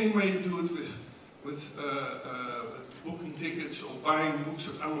 The same way you do it with booking tickets or buying books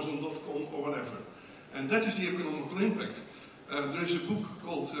at Amazon.com or whatever. And that is the economical impact. There is a book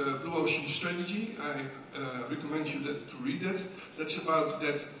called Blue Ocean Strategy. I recommend you to read that. That's about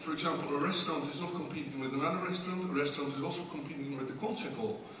that, for example, a restaurant is not competing with another restaurant. A restaurant is also competing with a concert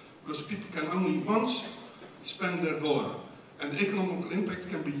hall. Because people can only once spend their dollar. And the economic impact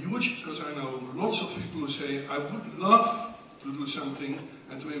can be huge, because I know lots of people who say, I would love to do something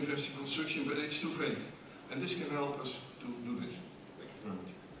and to invest in construction, but it's too vague. And this can help us to do this. Thank you very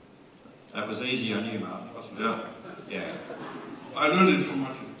much. That was easy on you, Martin, wasn't it? Yeah. Yeah. I learned it from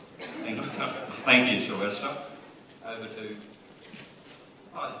Martin. Thank you. Thank you, Sylvester. Over to...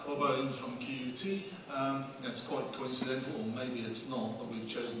 Hi, Bob Owens from QUT. It's quite coincidental, or maybe it's not, but we've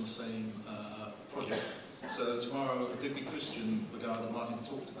chosen the same project. So tomorrow, Digby Christian, the guy that Martin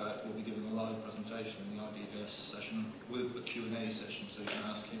talked about, will be giving a live presentation in the IBS session with a Q&A session, so you can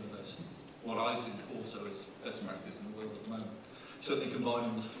ask him about what I think also is SBEnrc is in the world at the moment. Certainly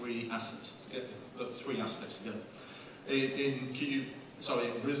combining the three aspects together. In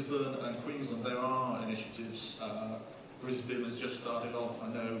Brisbane and Queensland, there are initiatives. Brisbane has just started off. I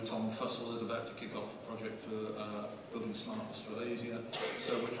know Tom Fussell is about to kick off a project for Building Smart Australasia.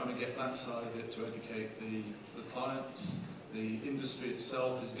 So we're trying to get that side of it to educate the clients. The industry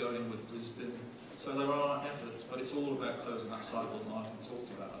itself is going with Brisbane. So there are efforts, but it's all about closing that cycle that Martin talked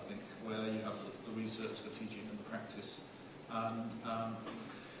about, I think, where you have the research, the teaching and the practice. And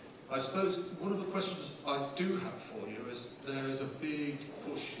I suppose one of the questions I do have for you is there is a big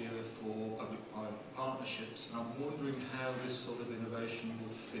push here for public-private partnerships, and I'm wondering how this sort of innovation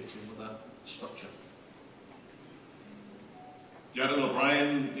would fit in with that structure. Yeah, I don't know,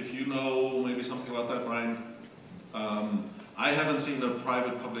 Brian, if you know maybe something about that, Brian. I haven't seen a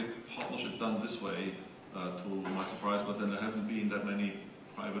private-public partnership done this way, to my surprise, but then there haven't been that many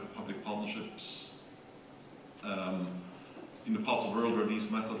private-public partnerships in the parts of the world where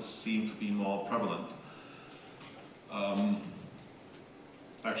these methods seem to be more prevalent.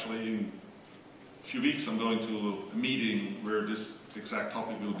 Actually, in a few weeks I'm going to a meeting where this exact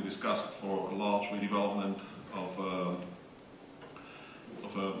topic will be discussed for a large redevelopment of a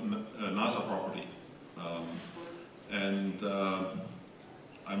NASA property.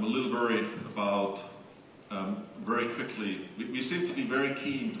 I'm a little worried about very quickly, we seem to be very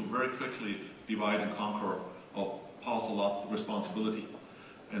keen to very quickly divide and conquer or parcel up the responsibility,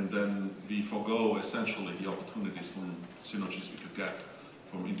 and then we forego essentially the opportunities from synergies we could get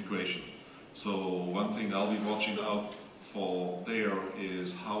from integration. So one thing I'll be watching out for there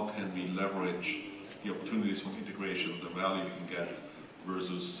is how can we leverage the opportunities from integration, the value we can get,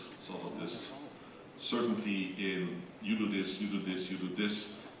 versus sort of this certainty in you do this, you do this, you do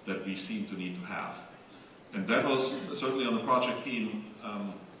this, that we seem to need to have. And that was certainly on the project team,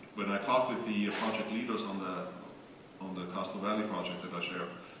 when I talked with the project leaders on the Castle Valley project that I shared.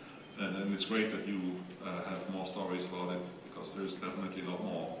 And it's great that you have more stories about it, because there's definitely a lot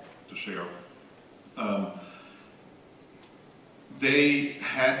more to share. They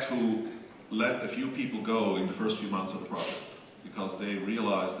had to let a few people go in the first few months of the project, because they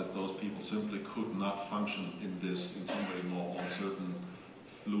realized that those people simply could not function in this, in some way, more uncertain,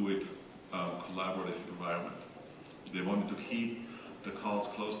 fluid, collaborative environment. They wanted to keep the cards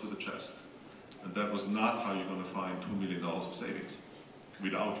close to the chest. And that was not how you're going to find $2 million of savings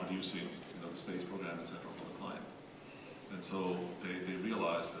without reducing the space program, etc., for the client. And so they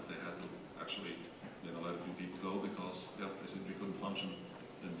realized that they had to actually let a few people go, because they simply couldn't function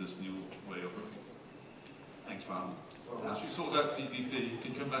in this new way of working. Thanks, Martin. Well, once you sort out PPP, you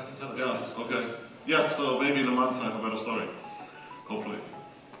can come back and tell us. Yeah, okay. Yes, so maybe in a month I have a better story, hopefully.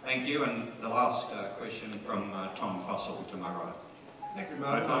 Thank you, and the last question from Tom Fussell to my right. Thank you,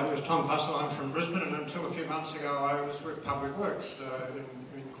 Martin. My name is Tom Fussell. I'm from Brisbane, and until a few months ago I was with Public Works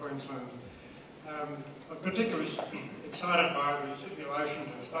in Queensland. I'm particularly excited by the simulations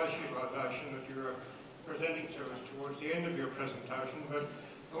and space utilisation that you were presenting to us towards the end of your presentation, but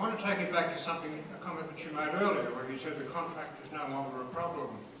I want to take it back to a comment that you made earlier, where you said the contract is no longer a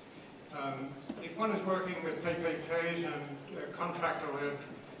problem. If one is working with PPPs and contractor-led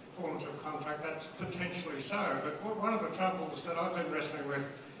forms of contract, that's potentially so. But one of the troubles that I've been wrestling with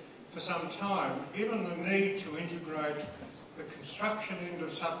for some time, given the need to integrate the construction end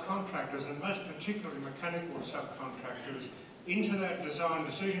of subcontractors, and most particularly mechanical subcontractors, into that design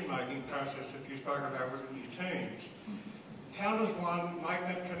decision-making process that you spoke about within your teams, how does one make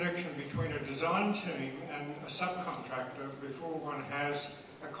that connection between a design team and a subcontractor before one has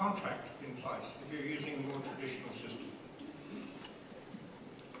a contract in place, if you're using a more traditional system?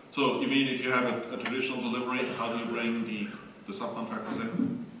 So you mean if you have a traditional delivery, how do you bring the subcontractors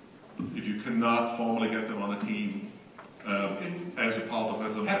in? If you cannot formally get them on a team as a part of,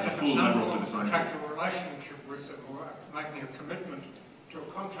 as a have full member of the design team. contractual relationship with them, or making a commitment to a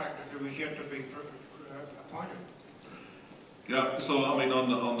contractor who is yet to be appointed. Yeah, so I mean,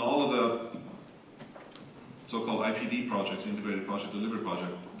 on all of the so-called IPD projects, integrated project delivery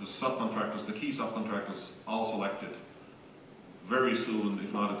project, the subcontractors, the key subcontractors, are selected very soon,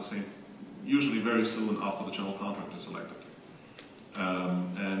 if not at the same, usually very soon after the general contractor is selected.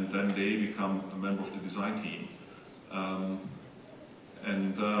 And then they become a member of the design team.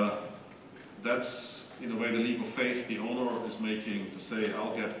 That's, in a way, the leap of faith the owner is making to say,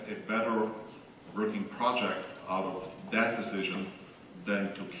 I'll get a better working project out of that decision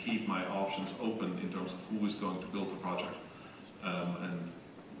than to keep my options open in terms of who is going to build the project. And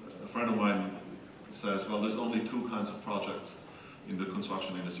a friend of mine says, well, there's only two kinds of projects in the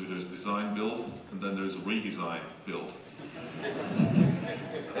construction industry. There's design build, and then there's redesign build.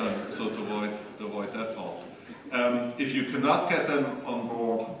 So to avoid that fault. If you cannot get them on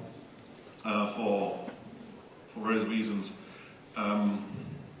board for various reasons,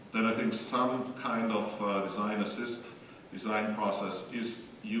 then I think some kind of design assist, design process is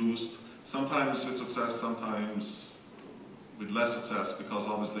used, sometimes with success, sometimes with less success, because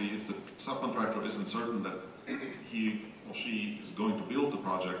obviously if the subcontractor isn't certain that he or she is going to build the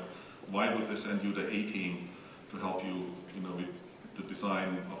project, why would they send you the A-team to help you, with the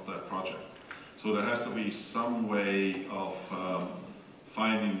design of that project? So there has to be some way of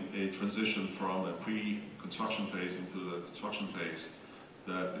finding a transition from a pre-construction phase into the construction phase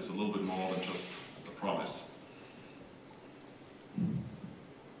that is a little bit more than just a promise.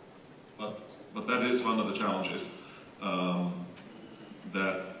 But that is one of the challenges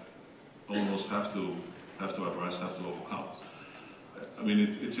that owners have to address, have to overcome. I mean,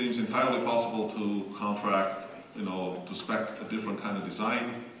 it seems entirely possible to contract, to spec a different kind of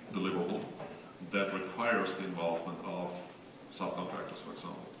design deliverable that requires the involvement of subcontractors, for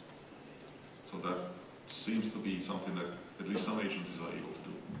example. So that seems to be something that at least some agencies are able to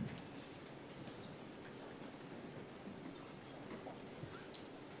do.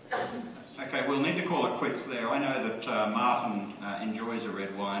 Okay, we'll need to call it quits there. I know that Martin enjoys a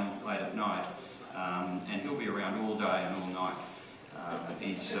red wine late at night, and he'll be around all day and all night.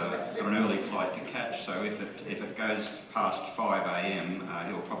 He's got an early flight to catch, so if it goes past 5 AM,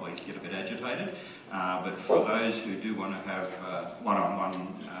 he'll probably get a bit agitated. But for those who do want to have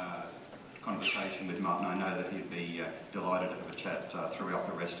one-on-one conversation with Martin, I know that he'd be delighted to have a chat throughout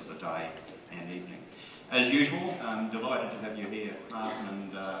the rest of the day and evening. As usual, I'm delighted to have you here, Martin,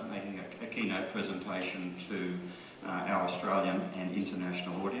 and making a keynote presentation to our Australian and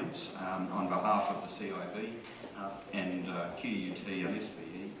international audience on behalf of the CIB and QUT and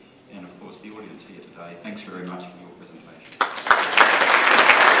SBE, and of course the audience here today. Thanks very much for your presentation.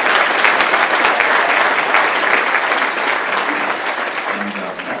 And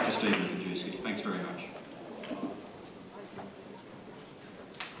back to Stephen Kajewski. Thanks very much.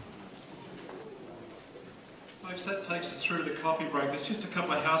 Folks, that takes us through to the coffee break. There's just a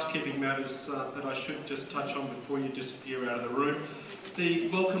couple of housekeeping matters that I should just touch on before you disappear out of the room. The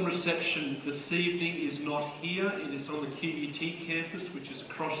welcome reception this evening is not here. It is on the QUT campus, which is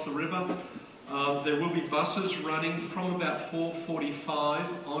across the river. There will be buses running from about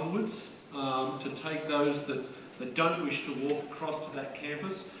 4:45 onwards to take those that don't wish to walk across to that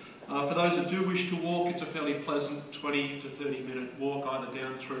campus. For those that do wish to walk, it's a fairly pleasant 20 to 30 minute walk either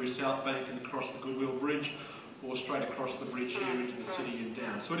down through South Bank and across the Goodwill Bridge, or straight across the bridge here into the city and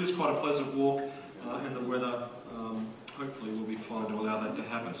down. So it is quite a pleasant walk, and the weather hopefully will be fine to allow that to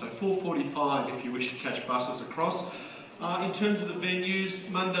happen. So 4:45 if you wish to catch buses across. In terms of the venues,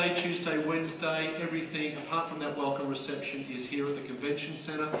 Monday, Tuesday, Wednesday, everything apart from that welcome reception is here at the Convention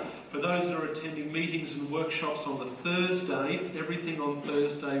Centre. For those that are attending meetings and workshops on the Thursday, everything on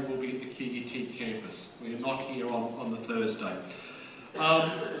Thursday will be at the QUT campus. We are not here on the Thursday.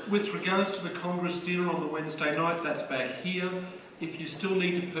 With regards to the Congress dinner on the Wednesday night, that's back here. If you still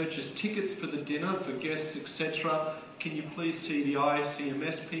need to purchase tickets for the dinner, for guests, etc., can you please see the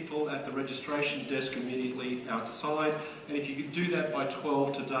ICMS people at the registration desk immediately outside? And if you could do that by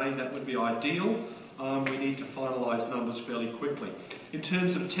 12 today, that would be ideal. We need to finalise numbers fairly quickly. In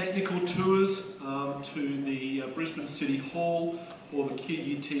terms of technical tours to the Brisbane City Hall or the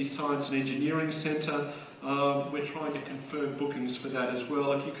QUT Science and Engineering Centre, we're trying to confirm bookings for that as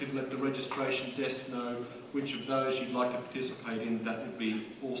well. If you could let the registration desk know which of those you'd like to participate in, that would be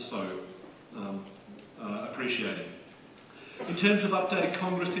also appreciated. In terms of updated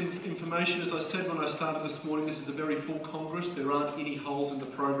Congress information, as I said when I started this morning, this is a very full Congress. There aren't any holes in the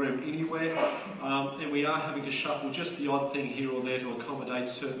program anywhere, and we are having to shuffle just the odd thing here or there to accommodate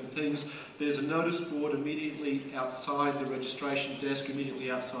certain things. There's a notice board immediately outside the registration desk, immediately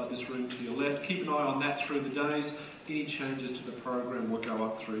outside this room to your left. Keep an eye on that through the days. Any changes to the program will go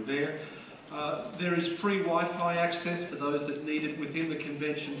up through there. There is free Wi-Fi access for those that need it within the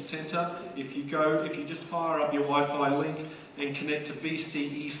convention centre. If you just fire up your Wi-Fi link and connect to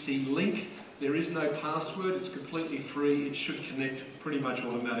BCEC Link, there is no password, it's completely free, it should connect pretty much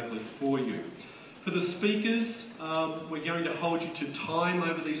automatically for you. For the speakers, we're going to hold you to time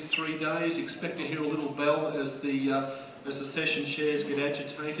over these 3 days. Expect to hear a little bell as the session chairs get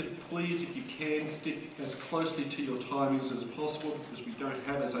agitated. Please, if you can, stick as closely to your timings as possible, because we don't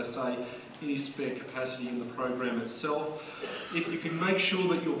have, as I say, any spare capacity in the program itself. If you can make sure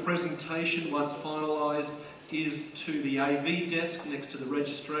that your presentation, once finalised, is to the AV desk next to the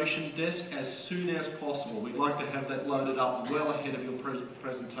registration desk as soon as possible. We'd like to have that loaded up well ahead of your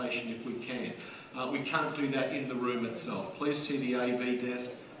presentation if we can. We can't do that in the room itself. Please see the AV desk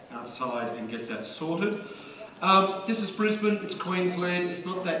outside and get that sorted. This is Brisbane, it's Queensland, it's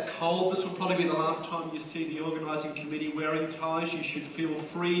not that cold. This will probably be the last time you see the organising committee wearing ties. You should feel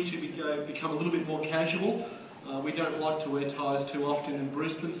free to become a little bit more casual. We don't like to wear ties too often in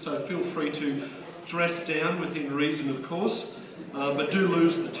Brisbane, so feel free to dress down within reason, of course. But do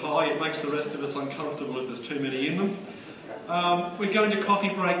lose the tie, it makes the rest of us uncomfortable if there's too many in them. We're going to coffee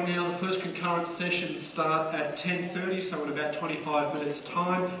break now. The first concurrent sessions start at 10:30, so in about 25 minutes'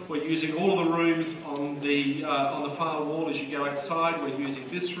 time. We're using all of the rooms on the far wall as you go outside. We're using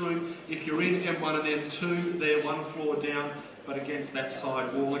this room. If you're in M1 and M2, they're one floor down, but against that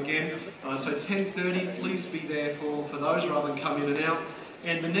side wall again. So 10:30, please be there for those rather than come in and out.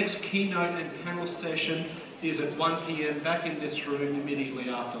 And the next keynote and panel session is at 1 p.m. back in this room immediately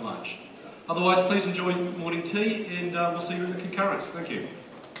after lunch. Otherwise, please enjoy morning tea, and we'll see you in the concurrence. Thank you.